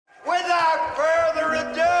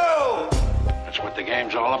what the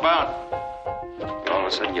game's all about. All of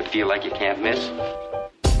a sudden you feel like you can't miss.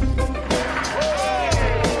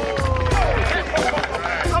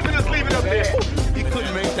 I'm gonna just leave it up there. You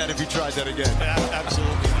couldn't make that if you tried that again.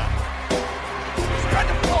 Absolutely not. Spread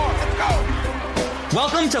the floor. Let's go.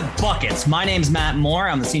 Welcome to Buckets. My name's Matt Moore.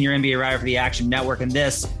 I'm the senior NBA writer for the Action Network, and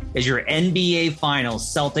this is your NBA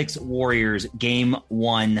Finals Celtics-Warriors Game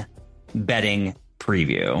 1 betting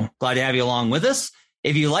preview. Glad to have you along with us.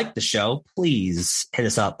 If you like the show, please hit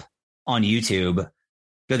us up on YouTube. Go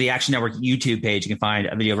to the Action Network YouTube page. You can find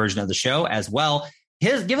a video version of the show as well.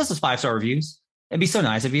 Give us those 5-star reviews. It'd be so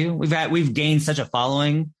nice of you. We've gained such a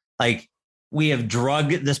following. Like, we have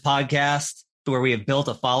drugged this podcast to where we have built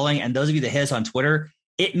a following. And those of you that hit us on Twitter,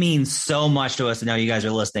 it means so much to us to know you guys are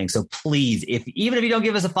listening. So please, even if you don't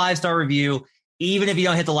give us a 5-star review, even if you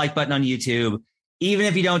don't hit the like button on YouTube, even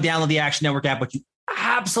if you don't download the Action Network app, which you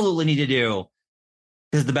absolutely need to do,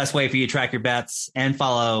 this is the best way for you to track your bets and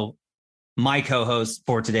follow my co-host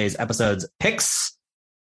for today's episode's picks.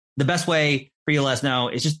 The best way for you to let us know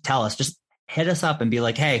is just tell us, just hit us up and be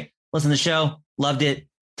like, hey, listen to the show. Loved it.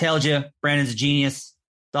 Tailed you. Brandon's a genius.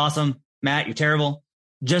 It's awesome. Matt, you're terrible.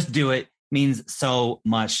 Just do it. Means so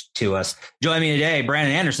much to us. Joining me today,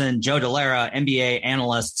 Brandon Anderson, Joe Delara, NBA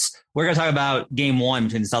analysts. We're going to talk about Game 1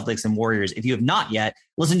 between the Celtics and Warriors. If you have not yet,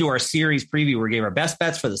 listen to our series preview where we gave our best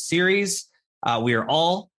bets for the series. We are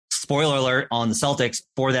all, spoiler alert, on the Celtics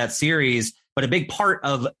for that series. But a big part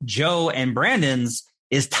of Joe and Brandon's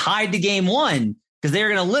is tied to Game 1 because they are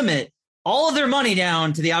going to limit all of their money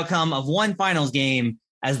down to the outcome of one finals game,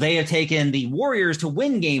 as they have taken the Warriors to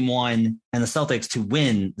win Game 1 and the Celtics to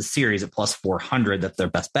win the series at plus 400. That's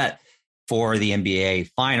their best bet for the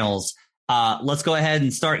NBA Finals. Let's go ahead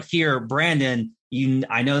and start here. Brandon,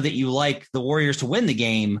 I know that you like the Warriors to win the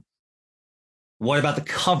game. What about the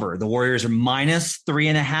cover? The Warriors are minus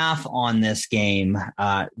 3.5 on this game.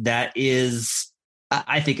 That is,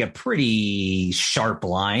 I think, a pretty sharp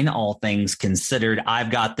line, all things considered.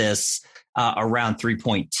 I've got this around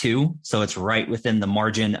 3.2. So it's right within the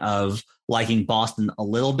margin of liking Boston a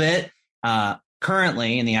little bit.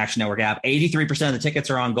 Currently in the Action Network app, 83% of the tickets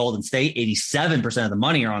are on Golden State. 87% of the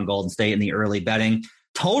money are on Golden State in the early betting.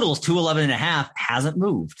 Totals 211.5 hasn't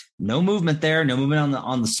moved. No movement there. No movement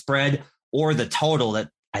on the spread or the total. That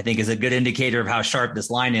I think is a good indicator of how sharp this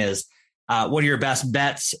line is. What are your best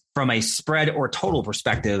bets from a spread or total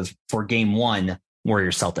perspective for Game 1,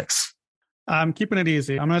 Warriors Celtics? I'm keeping it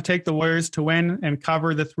easy. I'm going to take the Warriors to win and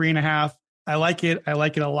cover the 3.5. I like it. I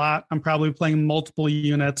like it a lot. I'm probably playing multiple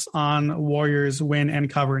units on Warriors win and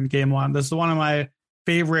cover in Game 1. This is one of my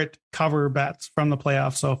favorite cover bets from the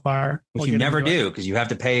playoffs so far. Which you never do because you have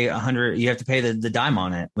to pay $100. You have to pay the dime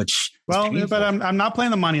on it, which but I'm not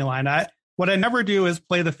playing the money line. What I never do is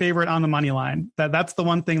play the favorite on the money line. That's the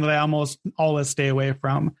one thing that I almost always stay away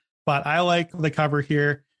from. But I like the cover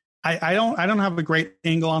here. I don't have a great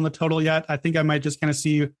angle on the total yet. I think I might just kind of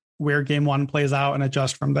see where Game 1 plays out and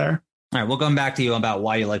adjust from there. All right, we'll come back to you about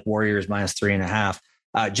why you like Warriors minus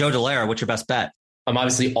 3.5. Joe Delara, what's your best bet? I'm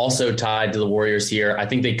obviously also tied to the Warriors here. I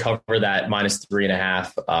think they cover that minus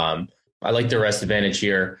 3.5. I like the rest advantage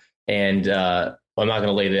here, and I'm not going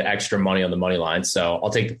to lay the extra money on the money line, so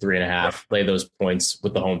I'll take the 3.5, lay those points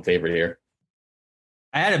with the home favorite here.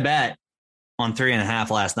 I had a bet on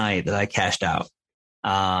 3.5 last night that I cashed out.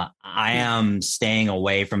 I am staying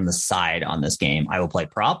away from the side on this game. I will play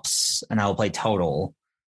props and I will play total.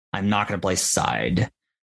 I'm not going to play side.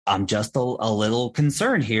 I'm just a little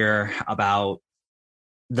concerned here about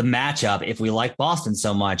the matchup. If we like Boston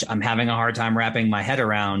so much, I'm having a hard time wrapping my head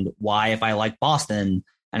around why, if I like Boston,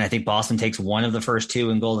 and I think Boston takes one of the first two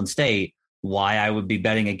in Golden State, why I would be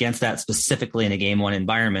betting against that specifically in a Game 1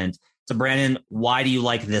 environment. So Brandon, why do you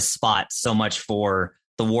like this spot so much for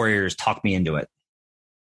the Warriors? Talk me into it.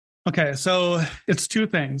 Okay, so it's two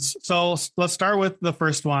things. So let's start with the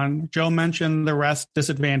first one. Joe mentioned the rest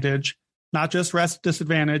disadvantage, not just rest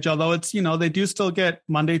disadvantage, although it's, they do still get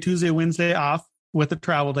Monday, Tuesday, Wednesday off with the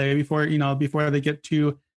travel day before they get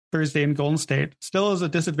to Thursday in Golden State. Still is a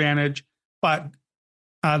disadvantage, but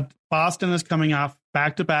Boston is coming off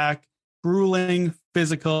back-to-back, grueling,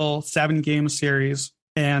 physical 7-game series.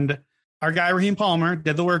 And our guy, Raheem Palmer,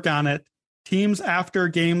 did the work on it. Teams after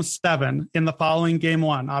Game 7 in the following Game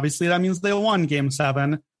 1. Obviously, that means they won Game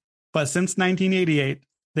 7. But since 1988,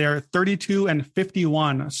 they're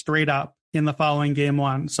 32-51 straight up in the following Game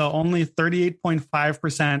 1. So only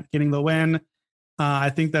 38.5% getting the win. I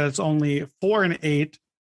think that it's only 4-8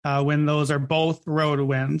 when those are both road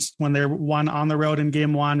wins, when they're one on the road in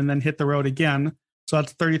Game 1 and then hit the road again. So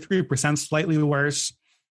that's 33%, slightly worse.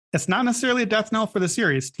 It's not necessarily a death knell for the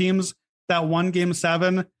series. Teams that won Game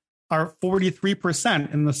 7 are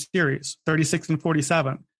 43% in the series, 36 and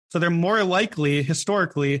 47. So they're more likely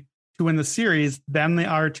historically to win the series than they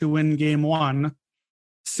are to win game one.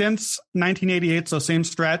 Since 1988, so same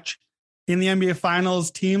stretch, in the NBA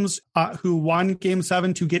Finals, teams who won game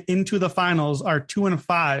seven to get into the finals are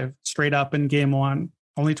 2-5 straight up in game one,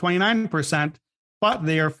 only 29%, but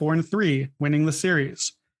they are 4-3 winning the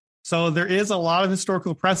series. So there is a lot of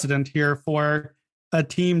historical precedent here for a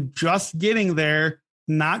team just getting there,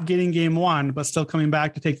 not getting game one, but still coming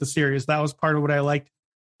back to take the series. That was part of what I liked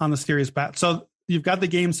on the series bet. So you've got the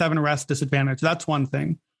game seven rest disadvantage. That's one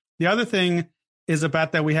thing. The other thing is a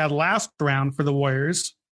bet that we had last round for the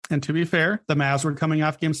Warriors. And to be fair, the Mavs were coming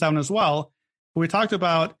off game seven as well. But we talked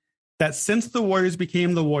about that since the Warriors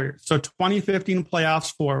became the Warriors, so 2015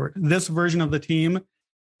 playoffs forward, this version of the team,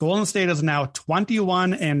 Golden State is now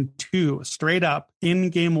 21-2 straight up in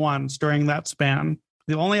game ones during that span.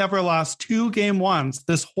 They've only ever lost 2 game ones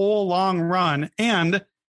this whole long run. And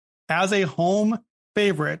as a home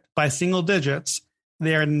favorite by single digits,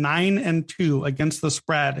 they are 9-2 against the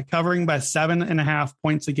spread, covering by 7.5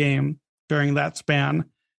 points a game during that span.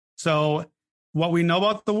 So what we know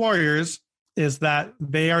about the Warriors is that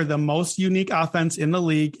they are the most unique offense in the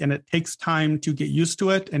league, and it takes time to get used to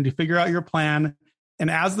it and to figure out your plan.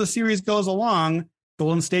 And as the series goes along,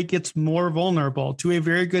 Golden State gets more vulnerable to a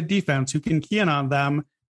very good defense who can key in on them.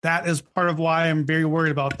 That is part of why I'm very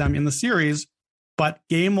worried about them in the series. But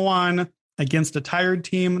game one against a tired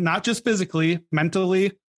team, not just physically,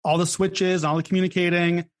 mentally, all the switches, all the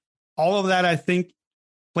communicating, all of that, I think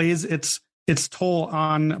plays its toll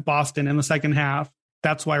on Boston in the second half.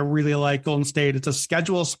 That's why I really like Golden State. It's a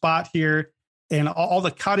schedule spot here, and all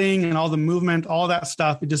the cutting and all the movement, all that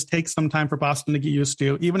stuff, it just takes some time for Boston to get used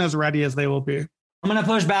to, even as ready as they will be. I'm going to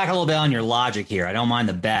push back a little bit on your logic here. I don't mind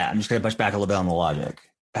the bet. I'm just going to push back a little bit on the logic.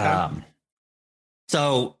 Okay.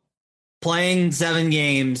 So playing 7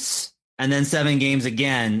 games and then 7 games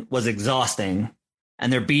again was exhausting,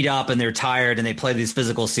 and they're beat up and they're tired and they play these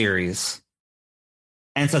physical series.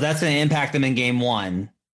 And so that's going to impact them in game one.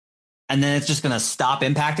 And then it's just going to stop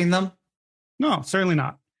impacting them? No, certainly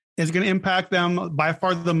not. It's going to impact them by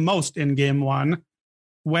far the most in game one.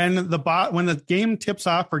 When the game tips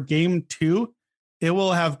off for game two, it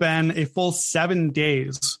will have been a full 7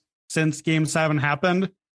 days since game 7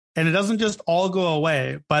 happened. And it doesn't just all go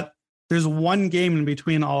away, but there's one game in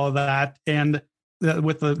between all of that. And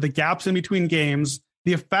with the gaps in between games,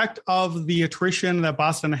 the effect of the attrition that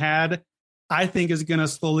Boston had, I think, is going to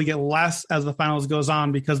slowly get less as the finals goes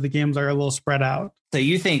on because the games are a little spread out. So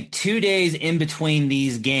you think 2 days in between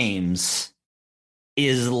these games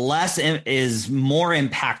is more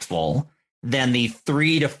impactful than the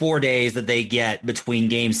 3 to 4 days that they get between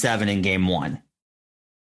game 7 and game 1?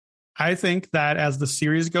 I think that as the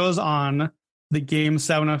series goes on, the game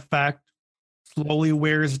 7 effect slowly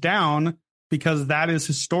wears down because that is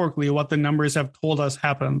historically what the numbers have told us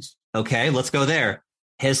happens. Okay, let's go there.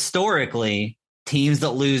 Historically, teams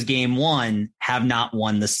that lose game 1 have not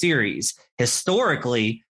won the series.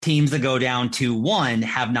 Historically, teams that go down 2-1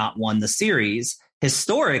 have not won the series.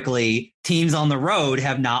 Historically, teams on the road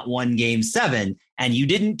have not won game 7, and you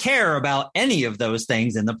didn't care about any of those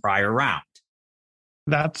things in the prior round.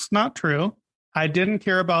 That's not true. I didn't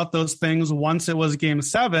care about those things once it was game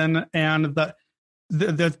 7. And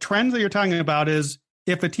the trend that you're talking about is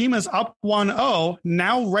if a team is up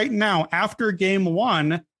 1-0, right now, after game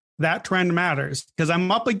 1, that trend matters because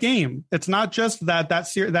I'm up a game. It's not just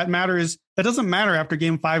that matters. That doesn't matter after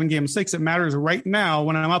game 5 and game 6. It matters right now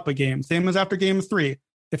when I'm up a game. Same as after game 3.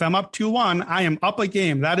 If I'm up 2-1, I am up a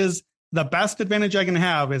game. That is the best advantage I can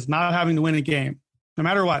have, is not having to win a game. No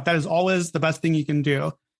matter what, that is always the best thing you can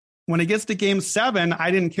do. When it gets to game 7,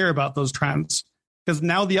 I didn't care about those trends because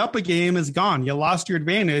now the up a game is gone. You lost your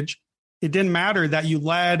advantage. It didn't matter that you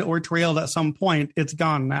led or trailed at some point. It's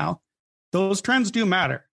gone now. Those trends do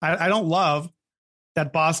matter. I don't love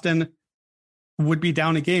that Boston would be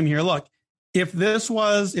down a game here. Look, if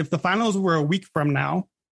the finals were a week from now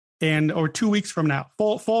or 2 weeks from now,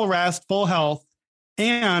 full rest, full health,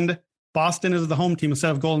 and Boston is the home team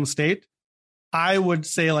instead of Golden State, I would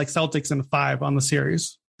say like Celtics in 5 on the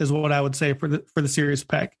series is what I would say for the series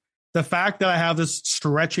pick. The fact that I have this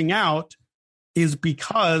stretching out is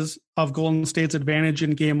because of Golden State's advantage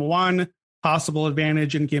in game 1, possible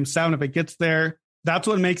advantage in game 7 if it gets there. That's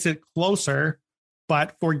what makes it closer.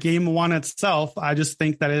 But for game 1 itself, I just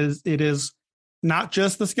think that it is not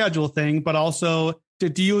just the schedule thing, but also,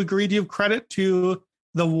 do you agree? Do you have credit to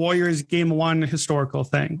the Warriors game 1 historical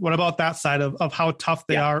thing? What about that side of how tough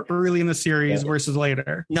they are early in the series versus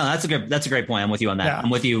later? No, that's a great point. I'm with you on that. Yeah.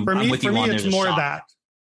 I'm with you. For me, on it's more of that.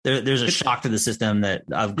 there's a shock to the system that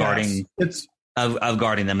of guarding of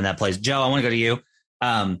guarding them in that place. Joe, I want to go to you.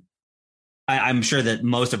 I'm sure that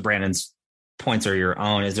most of Brandon's points are your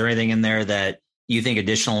own. Is there anything in there that you think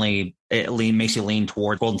additionally makes you lean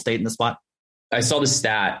toward Golden State in the spot? I saw the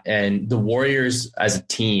stat, and the Warriors as a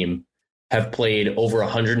team have played over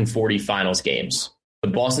 140 finals games. The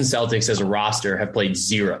Boston Celtics as a roster have played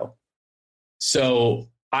 0. So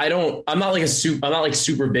I'm not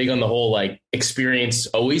super big on the whole like experience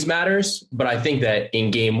always matters, but I think that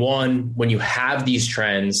in game one, when you have these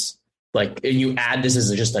trends, like, and you add this as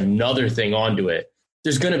just another thing onto it,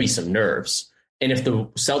 there's going to be some nerves. And if the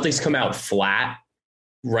Celtics come out flat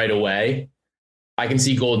right away, I can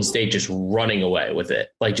see Golden State just running away with it,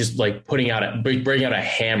 like just like bringing out a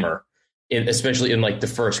hammer, especially in like the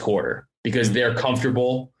first quarter, because they're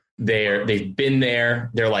comfortable. They've been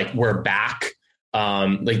there. They're like, we're back.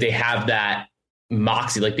 Like they have that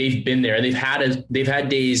moxie, like they've been there and they've had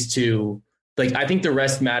days to like, I think the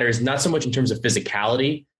rest matters not so much in terms of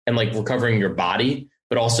physicality and like recovering your body,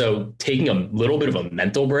 but also taking a little bit of a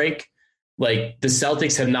mental break. Like the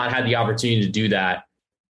Celtics have not had the opportunity to do that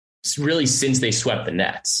really since they swept the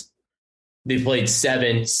Nets. They've played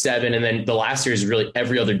 7, and then the last series is really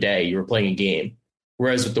every other day you were playing a game.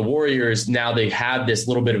 Whereas with the Warriors, now they have this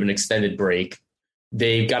little bit of an extended break.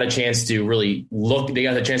 They've got a chance to really look. They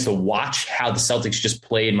got a chance to watch how the Celtics just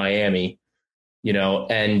played Miami,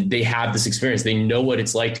 and they have this experience. They know what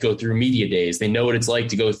it's like to go through media days. They know what it's like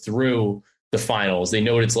to go through the finals. They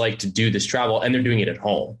know what it's like to do this travel, and they're doing it at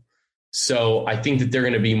home. So I think that they're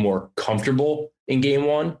going to be more comfortable in game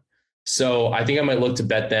one. So I think I might look to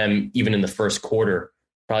bet them even in the first quarter,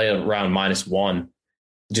 probably around -1,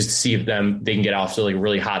 just to see if they can get off to like a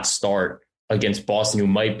really hot start against Boston, who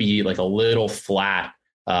might be like a little flat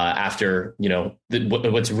after,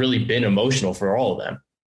 what's really been emotional for all of them.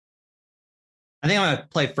 I think I'm going to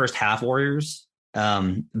play first half Warriors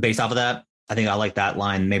based off of that. I think I like that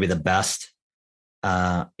line maybe the best.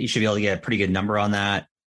 You should be able to get a pretty good number on that.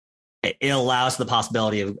 It allows the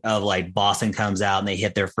possibility of like Boston comes out and they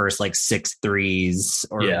hit their first like 6 threes,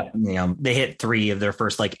 or they hit 3 of their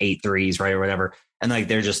first like 8 threes, right, or whatever, and like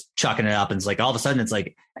they're just chucking it up, and it's like all of a sudden it's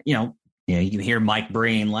like you can hear Mike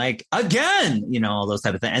Breen like again, all those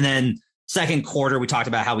type of things. And then second quarter, we talked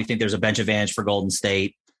about how we think there's a bench advantage for Golden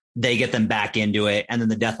State. They get them back into it, and then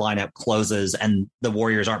the death lineup closes, and the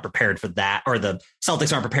Warriors aren't prepared for that, or the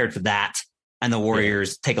Celtics aren't prepared for that, and the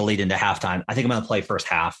Warriors take a lead into halftime. I think I'm going to play first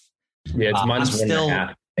half. Yeah, it's -1.5.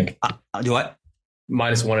 I think. Do what?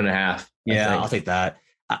 -1.5. Yeah, I'll take that.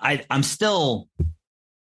 I'm still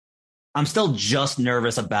just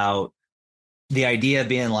nervous about the idea of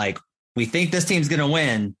being like, we think this team's going to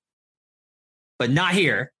win, but not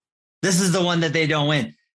here. This is the one that they don't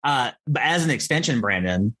win. But as an extension,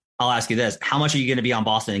 Brandon, I'll ask you this: how much are you going to be on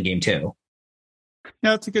Boston in game 2? Yeah,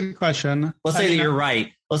 that's a good question. Let's say that you're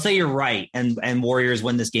right. Let's say you're right, and Warriors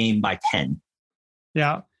win this game by 10.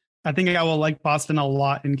 Yeah. I think I will like Boston a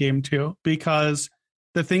lot in game 2, because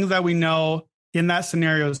the things that we know in that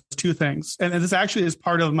scenario is 2 things. And this actually is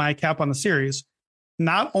part of my cap on the series.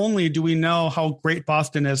 Not only do we know how great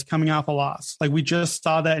Boston is coming off a loss, like we just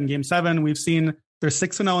saw that in game 7, we've seen they're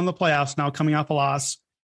 6-0 in the playoffs now coming off a loss.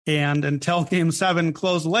 And until game 7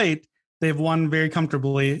 closed late, they've won very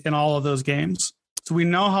comfortably in all of those games. So we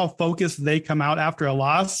know how focused they come out after a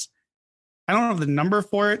loss. I don't have the number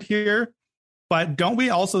for it here, but don't we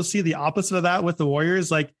also see the opposite of that with the Warriors?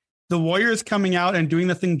 Like the Warriors coming out and doing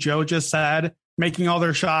the thing Joe just said, making all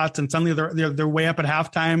their shots, and suddenly they're way up at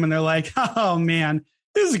halftime, and they're like, oh man,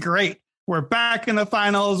 this is great. We're back in the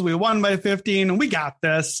finals. We won by 15 and we got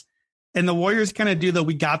this. And the Warriors kind of do the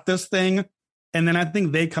we got this thing. And then I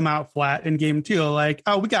think they come out flat in game 2, like,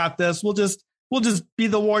 oh, we got this. We'll just be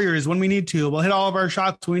the Warriors when we need to. We'll hit all of our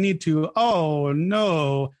shots when we need to. Oh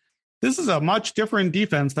no. This is a much different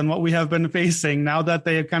defense than what we have been facing now that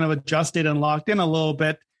they have kind of adjusted and locked in a little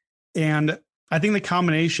bit. And I think the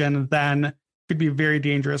combination then could be very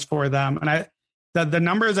dangerous for them. And the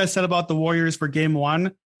numbers I said about the Warriors for game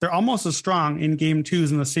 1, they're almost as strong in game 2s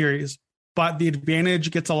in the series, but the advantage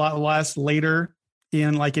gets a lot less later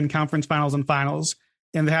in conference finals and finals.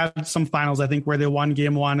 And they had some finals, I think, where they won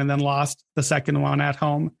game 1 and then lost the second one at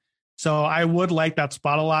home. So I would like that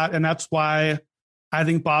spot a lot. And that's why I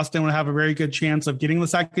think Boston would have a very good chance of getting the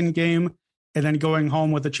second game and then going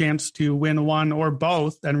home with a chance to win one or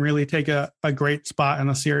both and really take a great spot in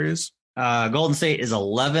the series. Golden State is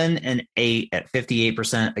 11-8 at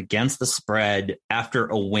 58% against the spread after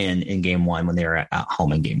a win in game 1 when they were at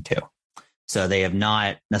home in game 2. So they have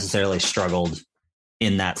not necessarily struggled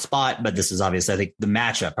in that spot, but this is obviously, I think the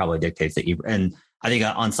matchup probably dictates that and I think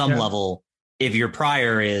on some level, if your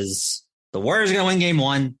prior is the Warriors are going to win game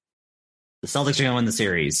one, the Celtics are going to win the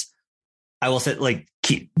series, I will say,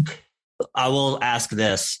 I will ask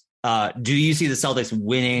this. Do you see the Celtics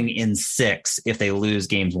winning in 6 if they lose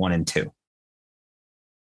games 1 and 2?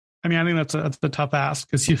 I mean, I think that's a tough ask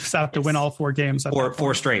because you have to win all 4 games.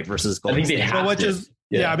 Four straight versus Golden State.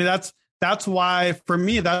 I mean, that's why, for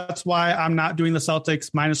me, that's why I'm not doing the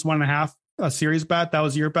Celtics -1.5 a series bet. That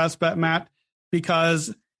was your best bet, Matt,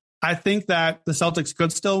 because I think that the Celtics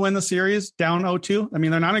could still win the series down 0-2. I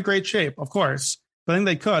mean, they're not in great shape, of course, but I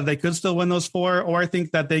think they could still win those 4, or I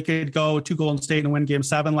think that they could go to Golden State and win game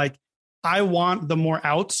 7. Like, I want the more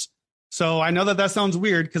outs. So I know that sounds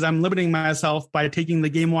weird because I'm limiting myself by taking the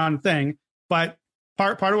game 1 thing. But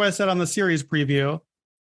part of what I said on the series preview,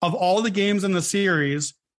 of all the games in the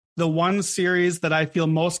series, the one series that I feel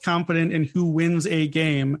most confident in who wins a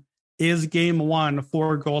game is game 1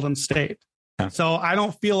 for Golden State. Yeah. So I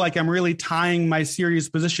don't feel like I'm really tying my series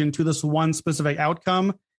position to this one specific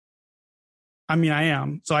outcome. I mean, I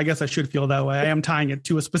am. So I guess I should feel that way. I am tying it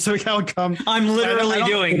to a specific outcome. I'm literally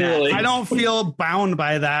doing that. I don't feel bound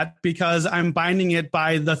by that because I'm binding it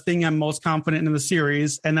by the thing I'm most confident in the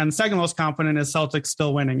series. And then second most confident is Celtics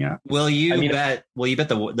still winning it. Will you bet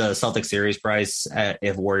the Celtics series price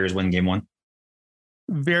if Warriors win game 1?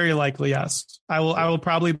 Very likely, yes. I will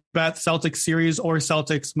probably bet Celtics series or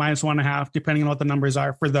Celtics -1.5, depending on what the numbers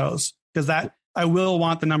are for those. Because that I will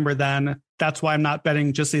want the number then. That's why I'm not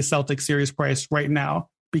betting just a Celtics series price right now,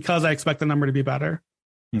 because I expect the number to be better.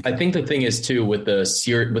 I think the thing is too with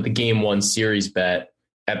the game 1 series bet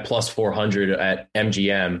at +400 at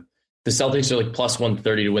MGM, the Celtics are like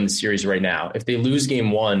 +130 to win the series right now. If they lose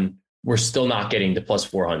game 1, we're still not getting to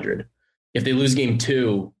 +400. If they lose game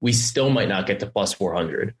 2, we still might not get to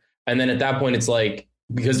 +400. And then at that point, it's like,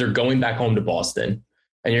 because they're going back home to Boston,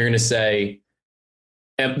 and you're going to say,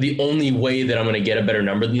 the only way that I'm going to get a better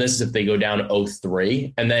number than this is if they go down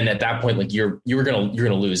 0-3. And then at that point, like you're going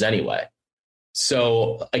to lose anyway.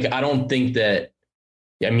 So like, I don't think that,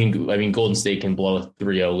 I mean, Golden State can blow a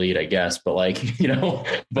 3-0 lead, I guess, but I don't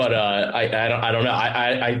know.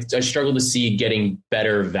 I struggle to see getting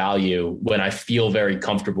better value when I feel very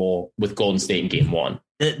comfortable with Golden State in game 1.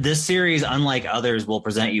 This series, unlike others, will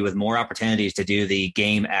present you with more opportunities to do the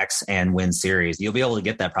game X and win series. You'll be able to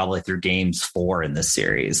get that probably through games 4 in this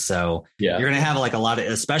series. So you're going to have like a lot of,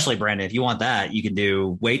 especially Brandon, if you want that, you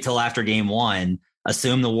can wait till after game 1,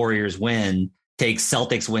 assume the Warriors win, take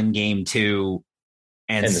Celtics win game 2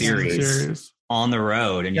 and series on the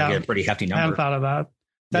road, and you get a pretty hefty number. I hadn't thought of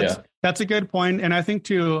that. That's a good point. And I think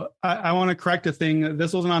too, I want to correct a thing.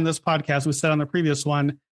 This wasn't on this podcast. We said on the previous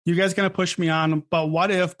one, you guys going to push me on, but what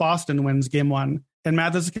if Boston wins game 1? And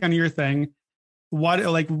Matt, this is kind of your thing. Why,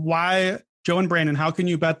 Joe and Brandon, how can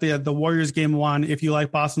you bet the Warriors game 1 if you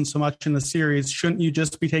like Boston so much in the series? Shouldn't you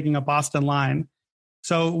just be taking a Boston line?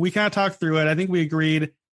 So we kind of talked through it. I think we agreed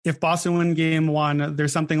if Boston win game 1,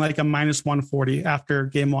 there's something like a -140 after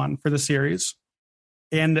game 1 for the series.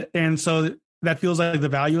 And so that feels like the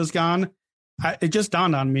value is gone. It just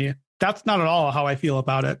dawned on me. That's not at all how I feel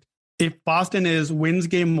about it. If Boston wins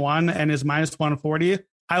game 1 and is -140,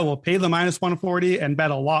 I will pay the -140 and bet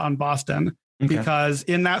a lot on Boston, because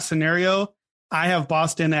in that scenario, I have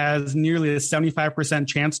Boston as nearly a 75%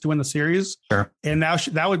 chance to win the series. Sure. And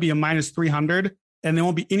that would be a -300, and they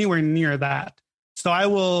won't be anywhere near that. So I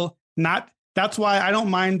will not. That's why I don't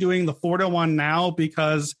mind doing the 4-1 now,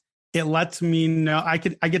 because it lets me know I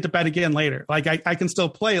get to bet again later. Like I can still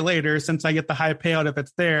play later since I get the high payout if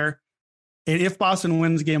it's there. And if Boston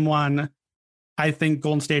wins game 1, I think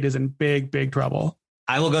Golden State is in big, big trouble.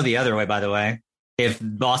 I will go the other way, by the way. If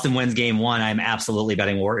Boston wins game 1, I'm absolutely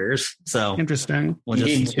betting Warriors. So interesting.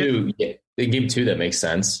 Game 2, game 2, that makes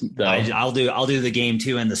sense. I'll do the game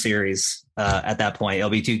 2 in the series at that point. It'll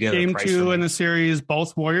be too good. Game 2 in the series,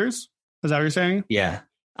 both Warriors. Is that what you're saying? Yeah.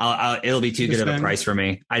 It'll be too good of a price for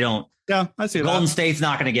me. I don't. Yeah, I see that. Golden State's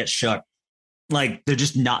not going to get shook. Like, they're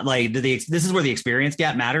just not like this is where the experience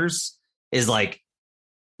gap matters. Is like,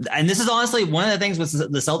 and this is honestly one of the things with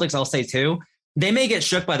the Celtics, I'll say too, they may get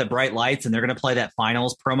shook by the bright lights and they're going to play that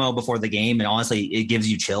finals promo before the game. And honestly, it gives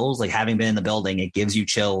you chills. Like, having been in the building, it gives you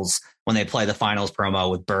chills when they play the finals promo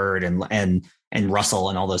with Bird and Russell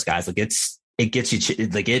and all those guys. Like, it gets you,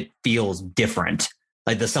 like, it feels different.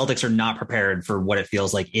 Like, the Celtics are not prepared for what it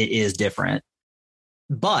feels like. It is different.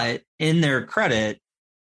 But in their credit,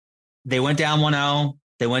 they went down 1-0.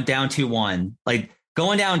 They went down 2-1. Like,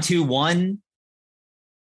 going down 2-1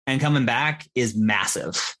 and coming back is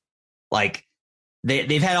massive. Like,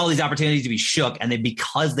 they've had all these opportunities to be shook, and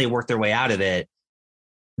because they worked their way out of it,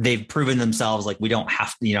 they've proven themselves. Like we don't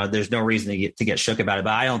have to, there's no reason to get shook about it,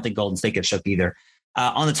 but I don't think Golden State gets shook either.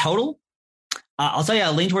 On the total, I'll tell you, I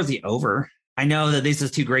lean towards the over. I know that these are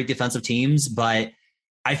two great defensive teams, but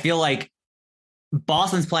I feel like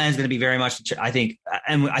Boston's plan is going to be very much, I think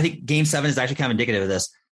Game 7 is actually kind of indicative of this.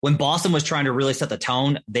 When Boston was trying to really set the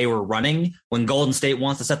tone, they were running. When Golden State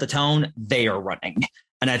wants to set the tone, they are running.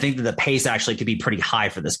 And I think that the pace actually could be pretty high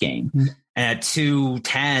for this game. Mm-hmm. And at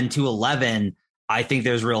 210, 211, I think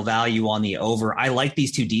there's real value on the over. I like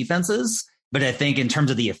these two defenses, but I think in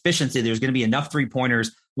terms of the efficiency, there's going to be enough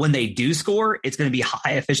 3-pointers. When they do score, it's going to be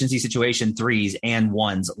high efficiency situation, 3s and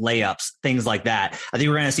 1s, layups, things like that. I think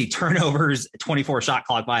we're going to see turnovers, 24 shot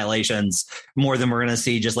clock violations more than we're going to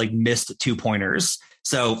see just like missed 2-pointers.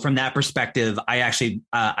 So from that perspective,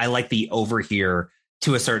 I like the over here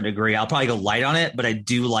to a certain degree. I'll probably go light on it, but I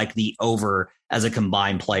do like the over as a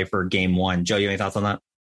combined play for Game 1. Joe, you have any thoughts on that?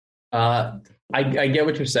 I get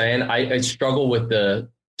what you're saying. I struggle with the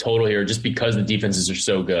total here just because the defenses are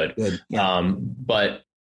so good. Yeah. But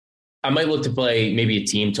I might look to play maybe a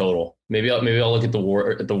team total. Maybe I'll look at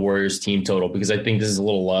the Warriors team total because I think this is a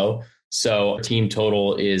little low. So team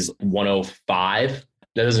total is 105.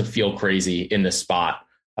 That doesn't feel crazy in this spot.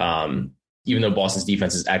 Even though Boston's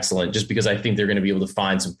defense is excellent, just because I think they're going to be able to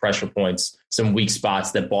find some pressure points, some weak spots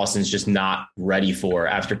that Boston's just not ready for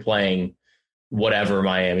after playing whatever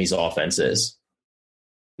Miami's offense is.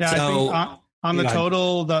 Yeah, so, I think on the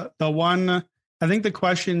total, the one, I think the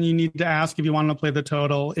question you need to ask if you want to play the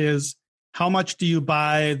total is how much do you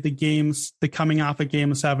buy the coming off a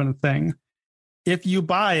Game 7 thing? If you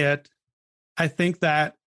buy it, I think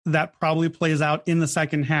that probably plays out in the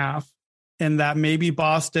second half, and that maybe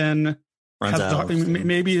Boston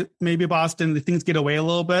maybe Boston, the things get away a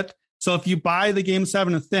little bit. So if you buy the Game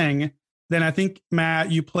 7 thing, then I think, Matt,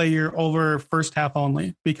 you play your over first half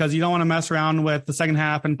only because you don't want to mess around with the second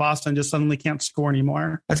half and Boston just suddenly can't score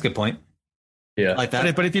anymore. That's a good point. Yeah. I like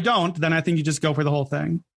that. But if you don't, then I think you just go for the whole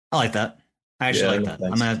thing. I like that. I actually like that.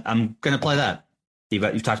 Thanks. I'm going to play that.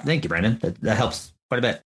 You've talked. Thank you, Brandon. That helps quite a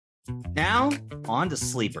bit. Now, on to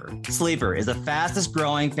Sleeper. Sleeper is the fastest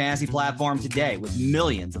growing fantasy platform today with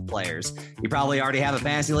millions of players. You probably already have a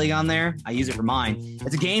fantasy league on there. I use it for mine.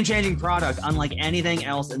 It's a game-changing product unlike anything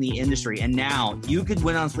else in the industry. And now you could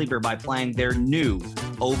win on Sleeper by playing their new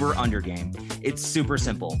over-under game. It's super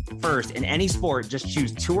simple. First, in any sport, just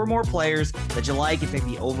choose 2 or more players that you like and pick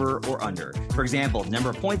the over or under. For example, the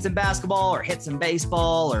number of points in basketball or hits in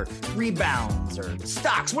baseball or rebounds or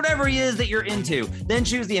stocks, whatever it is that you're into. Then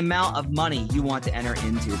choose the amount of money you want to enter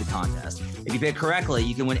into the contest. If you pick correctly,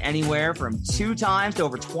 you can win anywhere from 2 times to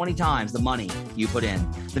over 20 times the money you put in.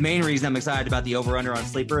 The main reason I'm excited about the over-under on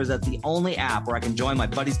Sleeper is that's the only app where I can join my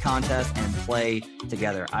buddies' contest and play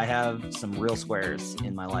together. I have some real squares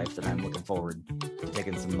in my life that I'm looking forward to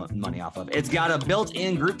taking some money off of. It's got a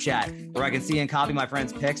built-in group chat where I can see and copy my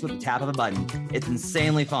friends' picks with the tap of a button. It's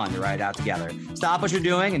insanely fun to write it out together. Stop what you're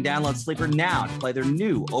doing and download Sleeper now to play their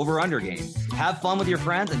new over-under game. Have fun with your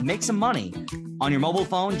friends and make some money. On your mobile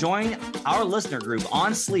phone, join our listener group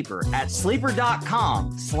on Sleeper at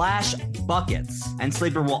sleeper.com/buckets. And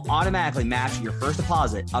Sleeper will automatically match your first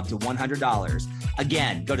deposit up to $100.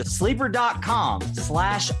 Again, go to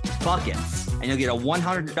sleeper.com/buckets and you'll get a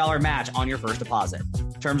 $100 match on your first deposit.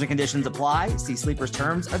 Terms and conditions apply. See Sleeper's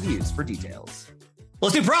terms of use for details.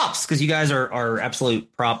 Let's do props because you guys are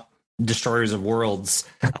absolute prop destroyers of worlds.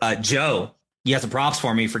 Joe, you have some props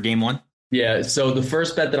for me for Game 1? Yeah, so the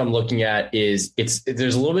first bet that I'm looking at is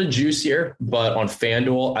there's a little bit of juice here, but on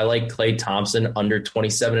FanDuel, I like Klay Thompson under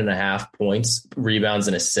 27.5 points, rebounds,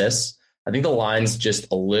 and assists. I think the line's just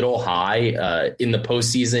a little high. In the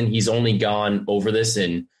postseason, he's only gone over this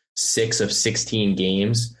in 6 of 16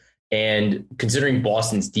 games. And considering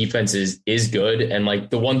Boston's defense is good, and like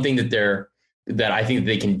the one thing that I think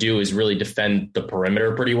they can do is really defend the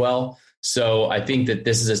perimeter pretty well. So I think that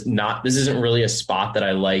this isn't really a spot that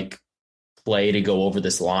I like play to go over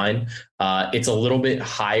this line. It's a little bit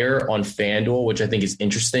higher on FanDuel, which I think is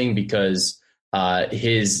interesting because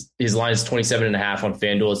his line is 27.5 on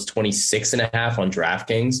FanDuel. It's 26.5 on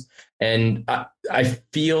DraftKings. And I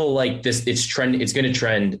feel like it's going to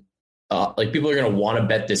trend. Like people are going to want to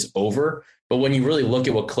bet this over. But when you really look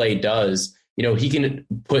at what Klay does, he can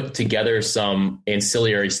put together some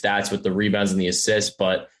ancillary stats with the rebounds and the assists.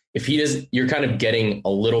 But if he does, you're kind of getting a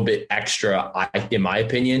little bit extra, in my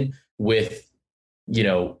opinion, with,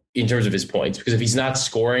 in terms of his points, because if he's not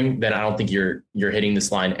scoring, then I don't think you're hitting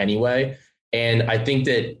this line anyway. And I think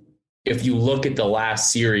that if you look at the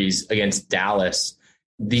last series against Dallas,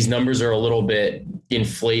 these numbers are a little bit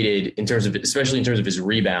inflated especially in terms of his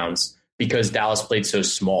rebounds, because Dallas played so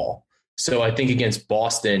small. So I think against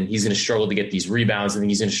Boston, he's going to struggle to get these rebounds. I think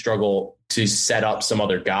he's going to struggle to set up some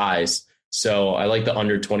other guys. So I like the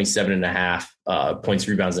under 27.5 points,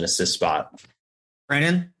 rebounds, and assist spot.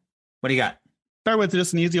 Brandon, what do you got? Start with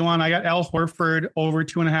just an easy one. I got Al Horford over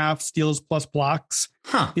 2.5 steals plus blocks.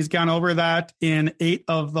 He's gone over that in 8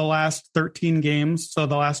 of the last 13 games. So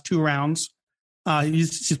the last 2 rounds.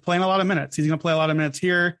 He's playing a lot of minutes. He's going to play a lot of minutes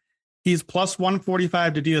here. He's plus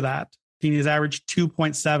 145 to do that. He's averaged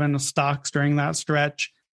 2.7 stocks during that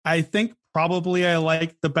stretch. I think probably I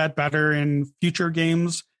like the bet better in future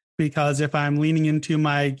games, because if I'm leaning into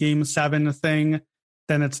my game 7 thing,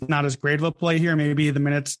 then it's not as great of a play here. Maybe the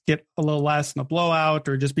minutes get a little less in a blowout,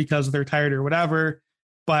 or just because they're tired or whatever.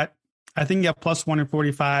 But I think plus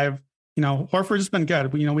 145, Horford's been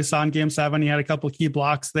good. We saw in game 7, he had a couple of key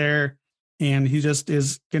blocks there, and he just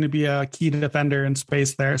is going to be a key defender in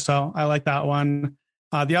space there. So I like that one.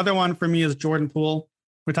 The other one for me is Jordan Poole.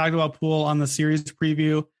 We talked about Poole on the series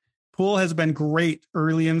preview. Poole has been great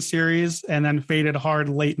early in series and then faded hard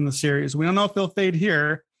late in the series. We don't know if he'll fade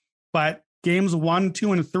here, but games 1,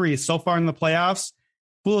 2, and 3 so far in the playoffs,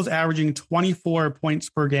 Poole is averaging 24 points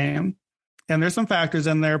per game. And there's some factors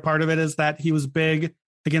in there. Part of it is that he was big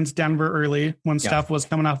against Denver early when Steph was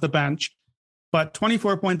coming off the bench. But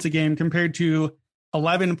 24 points a game compared to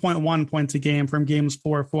 11.1 points a game from games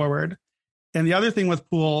 4 forward. And the other thing with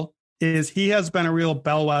Poole is he has been a real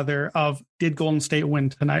bellwether of, did Golden State win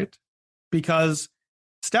tonight? Because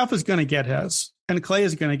Steph is going to get his, and Clay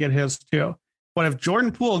is going to get his too. But if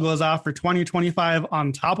Jordan Poole goes off for 20, 25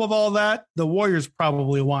 on top of all that, the Warriors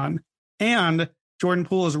probably won. And Jordan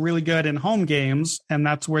Poole is really good in home games, and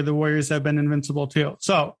that's where the Warriors have been invincible too.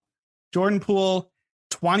 So Jordan Poole,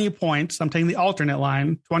 20 points. I'm taking the alternate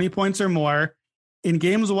line, 20 points or more. In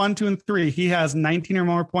games 1, 2, and 3, he has 19 or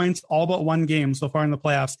more points, all but one game so far in the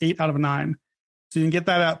playoffs, 8 out of 9. So you can get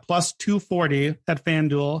that at plus 240 at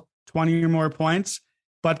FanDuel, 20 or more points.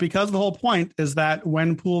 But because the whole point is that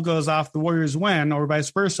when Poole goes off, the Warriors win, or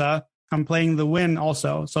vice versa, I'm playing the win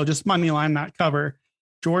also. So just money line, not cover.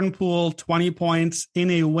 Jordan Poole, 20 points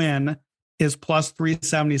in a win is plus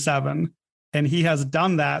 377. And he has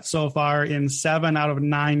done that so far in 7 out of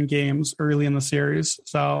 9 games early in the series.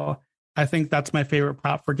 So I think that's my favorite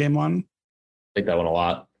prop for game 1. I like that one a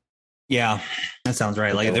lot. Yeah, that sounds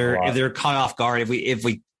right. Like if they're caught off guard, if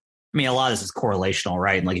we, I mean, a lot of this is correlational,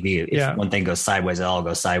 right? And like if one thing goes sideways, it all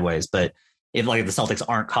goes sideways. But if the Celtics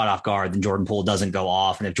aren't caught off guard, then Jordan Poole doesn't go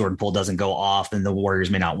off. And if Jordan Poole doesn't go off, then the Warriors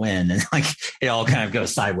may not win. And it all kind of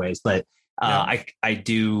goes sideways. But I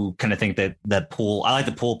do kind of think that Poole, I like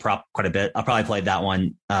the Poole prop quite a bit. I'll probably play that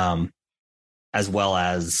one as well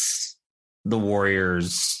as the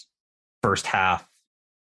Warriors first half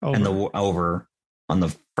and the over on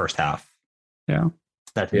the first half. Yeah.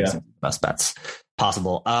 That's the best bets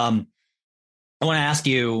possible. I want to ask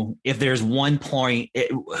you, if there's one point,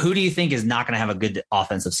 who do you think is not going to have a good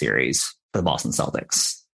offensive series for the Boston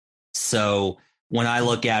Celtics? So when I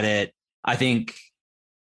look at it, I think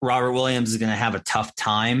Robert Williams is going to have a tough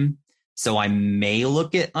time. So I may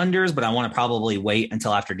look at unders, but I want to probably wait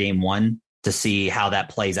until after game 1 to see how that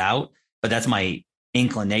plays out. But that's my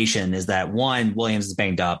inclination, is that 1, Williams is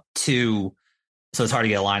banged up. 2, so it's hard to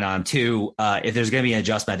get a line on him. 2, if there's going to be an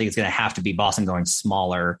adjustment, I think it's going to have to be Boston going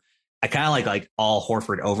smaller. I kind of like all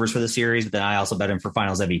Horford overs for the series, but then I also bet him for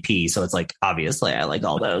finals MVP. So it's obviously I like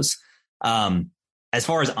all those. As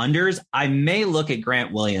far as unders, I may look at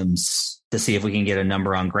Grant Williams to see if we can get a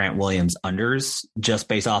number on Grant Williams unders, just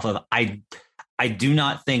based off of, I do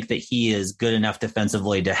not think that he is good enough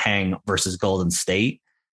defensively to hang versus Golden State.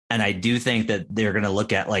 And I do think that they're going to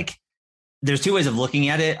look at there's 2 ways of looking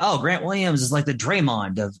at it. Oh, Grant Williams is like the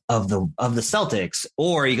Draymond of the Celtics.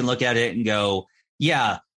 Or you can look at it and go,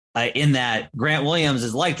 yeah, in that Grant Williams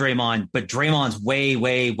is like Draymond, but Draymond's way,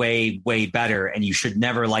 way, way, way better. And you should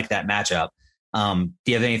never like that matchup. Do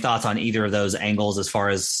you have any thoughts on either of those angles as far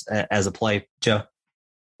as a play, Joe?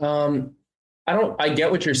 I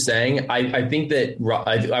get what you're saying. I think that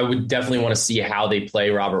I would definitely want to see how they play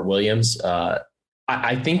Robert Williams.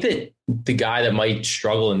 I think that the guy that might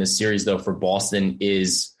struggle in this series, though, for Boston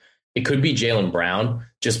it could be Jaylen Brown,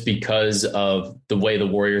 just because of the way the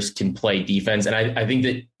Warriors can play defense. And I think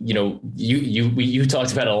that, you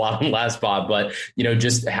talked about it a lot on last pod, but,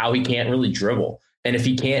 just how he can't really dribble. And if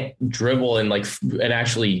he can't dribble and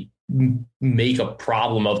actually make a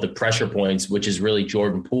problem of the pressure points, which is really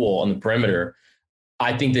Jordan Poole on the perimeter,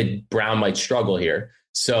 I think that Brown might struggle here.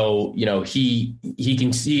 So, he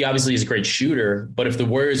obviously is a great shooter, but if the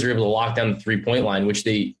Warriors are able to lock down the 3-point line, which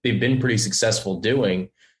they've been pretty successful doing,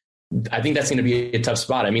 I think that's going to be a tough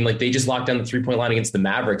spot. I mean, they just locked down the 3-point line against the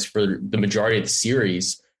Mavericks for the majority of the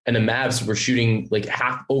series. and the Mavs were shooting like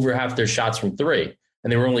over half their shots from three,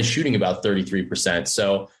 and they were only shooting about 33%.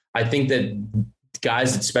 So I think that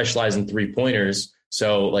guys that specialize in 3-pointers,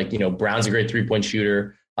 so like, Brown's a great 3-point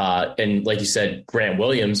shooter. And like you said, Grant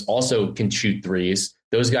Williams also can shoot threes.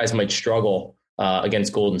 Those guys might struggle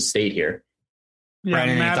against Golden State here. Yeah,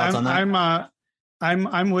 Brandon, Matt, any thoughts on that?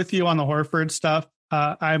 I'm with you on the Horford stuff.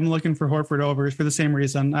 I'm looking for Horford overs for the same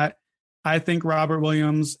reason. I think Robert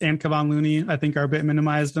Williams and Kevon Looney, I think, are a bit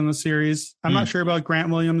minimized in the series. I'm not sure about Grant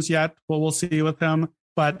Williams yet. Well, we'll see with him.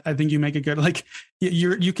 But I think you make a good, like,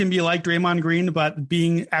 you can be like Draymond Green, but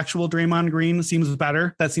being actual Draymond Green seems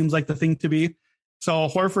better. That seems like the thing to be. So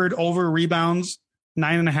Horford over rebounds,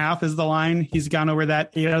 9.5 is the line. He's gone over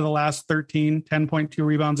that 8 out of the last 13, 10.2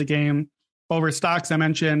 rebounds a game. Over stocks, I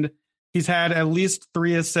mentioned he's had at least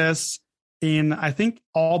 3 assists in, I think,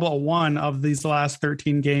 all but one of these last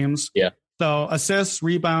 13 games. Yeah. So assists,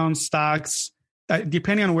 rebounds, stocks,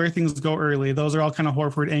 depending on where things go early, those are all kind of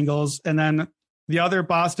Horford angles. And then the other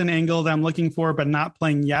Boston angle that I'm looking for, but not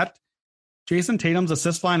playing yet, Jason Tatum's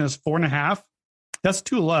assist line is 4.5. That's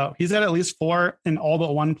too low. He's at least 4 in all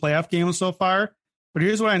but one playoff game so far. But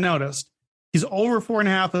here's what I noticed. He's over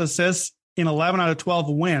 4.5 assists in 11 out of 12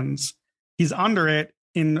 wins. He's under it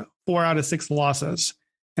in 4 out of 6 losses.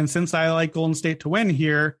 And since I like Golden State to win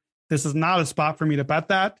here, this is not a spot for me to bet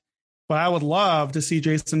that. But I would love to see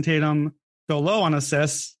Jason Tatum go low on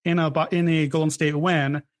assists in a Golden State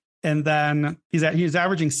win. And then he's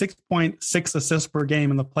averaging 6.6 assists per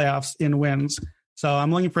game in the playoffs in wins. So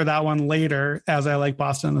I'm looking for that one later as I like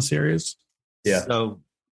Boston in the series. Yeah. So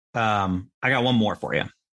I got one more for you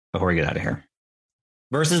before we get out of here.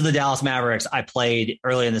 Versus the Dallas Mavericks, I played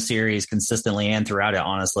early in the series consistently and throughout it,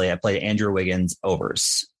 honestly. I played Andrew Wiggins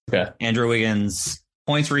overs. Okay. Andrew Wiggins,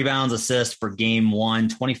 points, rebounds, assists for game 1,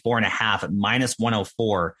 24.5 at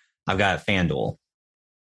 -104. I've got at FanDuel.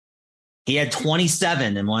 He had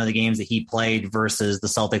 27 in one of the games that he played versus the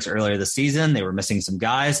Celtics earlier this season. They were missing some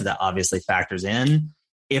guys, so that obviously factors in.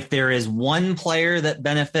 If there is one player that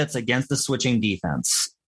benefits against the switching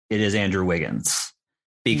defense, it is Andrew Wiggins.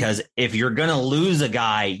 Because if you're going to lose a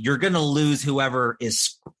guy, you're going to lose whoever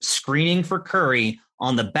is screening for Curry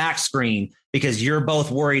on the back screen, because you're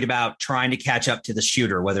both worried about trying to catch up to the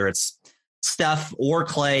shooter, whether it's Steph or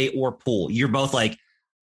Clay or Poole. You're both like,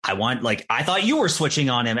 I thought you were switching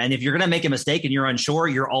on him. And if you're going to make a mistake and you're unsure,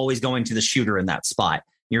 you're always going to the shooter in that spot.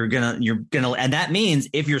 You're going to, and that means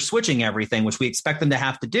if you're switching everything, which we expect them to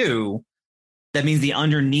have to do, that means the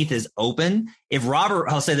underneath is open.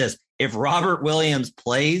 I'll say this, if Robert Williams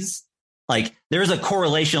plays, like there's a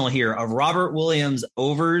correlational here of Robert Williams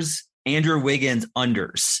overs, Andrew Wiggins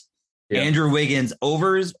unders. Yeah. Andrew Wiggins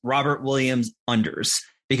overs, Robert Williams unders.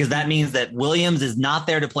 Because that means that Williams is not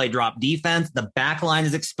there to play drop defense. The back line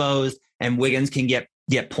is exposed and Wiggins can get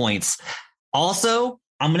points. Also,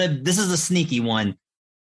 this is a sneaky one.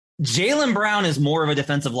 Jaylen Brown is more of a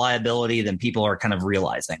defensive liability than people are kind of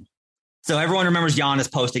realizing. So everyone remembers Giannis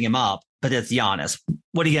posting him up, but it's Giannis.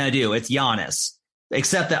 What are you going to do? It's Giannis.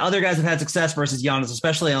 Except that other guys have had success versus Giannis,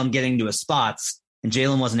 especially on getting to his spots, and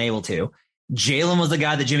Jaylen wasn't able to. Jaylen was the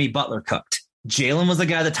guy that Jimmy Butler cooked. Jaylen was the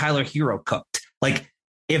guy that Tyler Hero cooked. Like,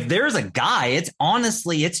 if there's a guy, it's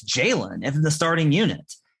Jaylen in the starting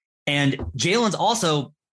unit. And Jaylen's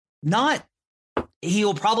also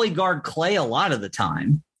he'll probably guard Clay a lot of the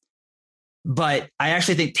time. But I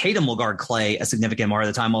actually think Tatum will guard Clay a significant part of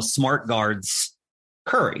the time while Smart guards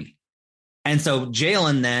Curry. And so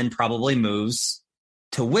Jaylen then probably moves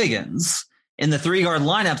to Wiggins. In the 3-guard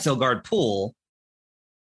lineups, he'll guard Poole.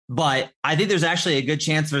 But I think there's actually a good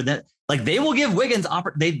chance for that. Like, they will give Wiggins,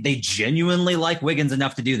 they genuinely like Wiggins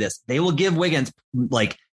enough to do this. They will give Wiggins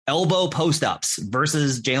like elbow post-ups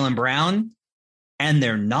versus Jaylen Brown. And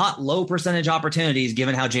they're not low percentage opportunities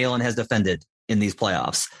given how Jaylen has defended in these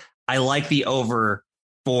playoffs. I like the over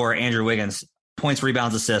for Andrew Wiggins, points,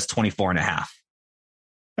 rebounds, assists, 24.5.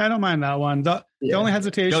 I don't mind that one. The only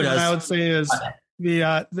hesitation I would say is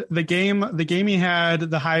the game he had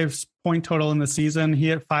the highest point total in the season. He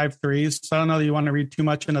hit 5 threes. So I don't know that you want to read too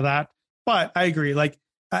much into that. But I agree. Like,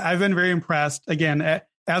 I've been very impressed. Again,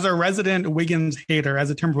 as a resident Wiggins hater,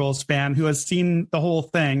 as a Timberwolves fan who has seen the whole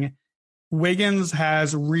thing, Wiggins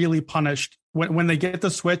has really punished when they get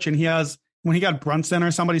the switch, and when he got Brunson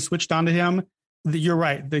or somebody switched onto him. You're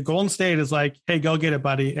right. The Golden State is like, hey, go get it,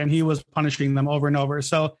 buddy. And he was punishing them over and over.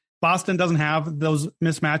 So Boston doesn't have those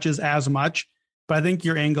mismatches as much, but I think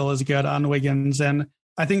your angle is good on Wiggins. And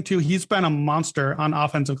I think too, he's been a monster on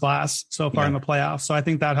offensive glass so far in the playoffs. So I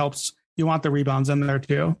think that helps. You want the rebounds in there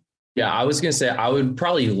too. Yeah, I was going to say I would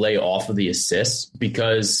probably lay off of the assists,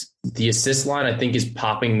 because the assist line, I think, is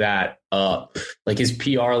popping that up. Like his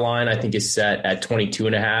PR line, I think, is set at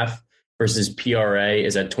 22.5 versus PRA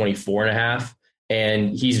is at 24.5.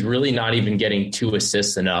 And he's really not even getting 2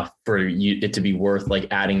 assists enough for it to be worth like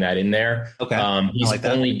adding that in there. Okay.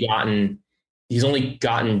 He's only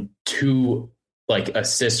gotten 2 like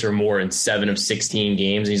assists or more in 7 of 16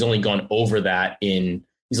 games. And he's only gone over that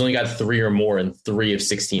he's only got 3 or more in 3 of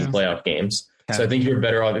 16 playoff games. Okay. So I think you're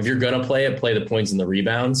better off if you're going to play the points and the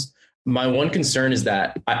rebounds. My one concern is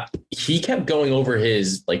that he kept going over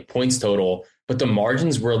his like points total, but the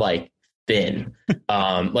margins were like thin.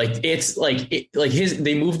 They moved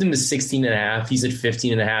him to 16.5. He's at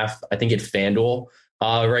 15.5. I think at FanDuel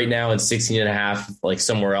right now, and 16.5, like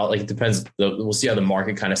somewhere else. Like it depends. We'll see how the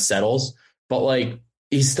market kind of settles, but like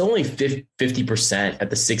he's still only 50% at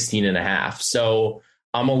the 16.5. So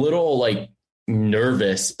I'm a little like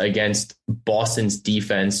nervous against Boston's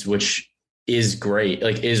defense, which is great,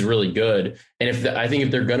 like is really good. And I think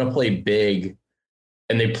if they're going to play big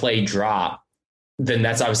and they play drop, then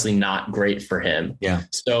that's obviously not great for him. Yeah.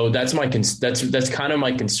 So that's that's kind of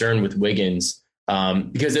my concern with Wiggins.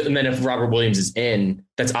 Because and then if Robert Williams is in,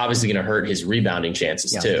 that's obviously going to hurt his rebounding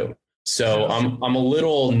chances too. So I'm a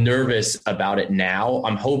little nervous about it now.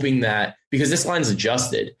 I'm hoping that because this line's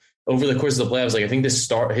adjusted over the course of the playoffs, like I think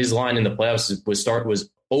his line in the playoffs was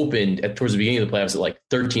opened towards the beginning of the playoffs at like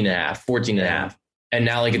 13.5, 14.5. And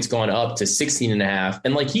now like it's gone up to 16.5.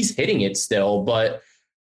 And like he's hitting it still, but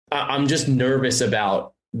I'm just nervous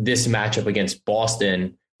about this matchup against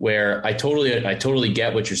Boston, where I totally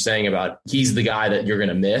get what you're saying about he's the guy that you're going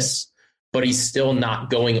to miss, but he's still not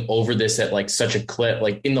going over this at like such a clip.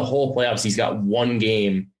 Like in the whole playoffs, he's got one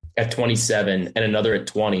game at 27 and another at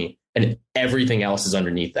 20, and everything else is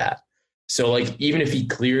underneath that. So like, even if he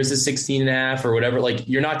clears the 16.5 or whatever, like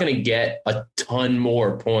you're not going to get a ton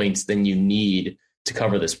more points than you need to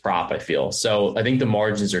cover this prop, I feel. So I think the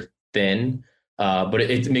margins are thin. But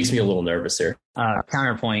it makes me a little nervous here.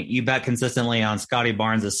 Counterpoint, you bet consistently on Scotty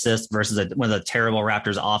Barnes' assists versus with a terrible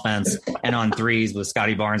Raptors offense and on threes with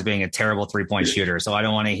Scotty Barnes being a terrible 3-point shooter. So I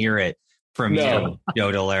don't want to hear it from you,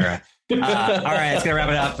 Joe Dolera. All right, it's going to wrap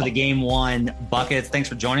it up for the Game 1 buckets. Thanks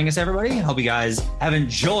for joining us, everybody. Hope you guys have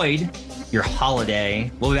enjoyed your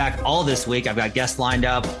holiday. We'll be back all this week. I've got guests lined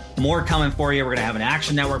up, more coming for you. We're going to have an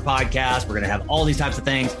Action Network podcast. We're going to have all these types of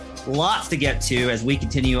things. Lots to get to as we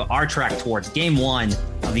continue our track towards Game 1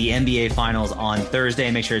 of the NBA Finals on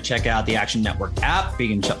Thursday. Make sure to check out the Action Network app. You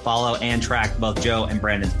can follow and track both Joe and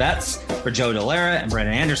Brandon's bets. For Joe Dolera and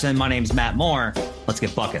Brandon Anderson, my name's Matt Moore. Let's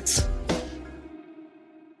get buckets.